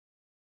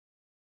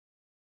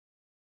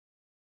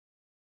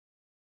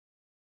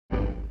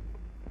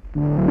A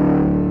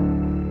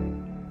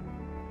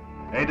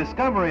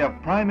discovery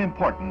of prime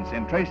importance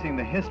in tracing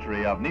the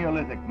history of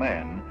Neolithic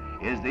man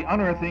is the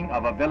unearthing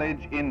of a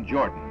village in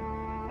Jordan.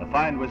 The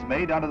find was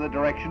made under the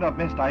direction of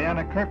Miss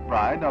Diana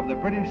Kirkbride of the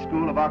British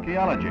School of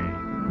Archaeology,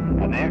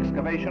 and the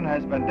excavation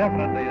has been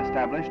definitely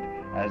established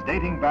as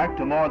dating back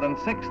to more than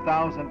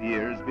 6,000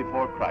 years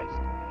before Christ.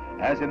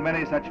 As in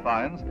many such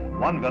finds,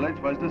 one village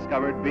was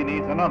discovered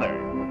beneath another,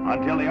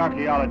 until the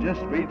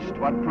archaeologists reached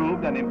what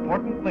proved an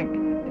important link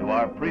to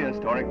our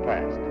prehistoric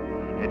past.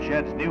 It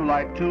sheds new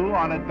light, too,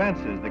 on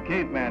advances the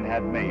caveman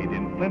had made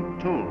in flint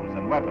tools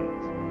and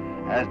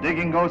weapons. As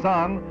digging goes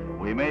on,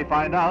 we may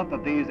find out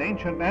that these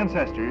ancient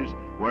ancestors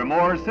were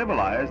more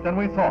civilized than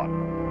we thought.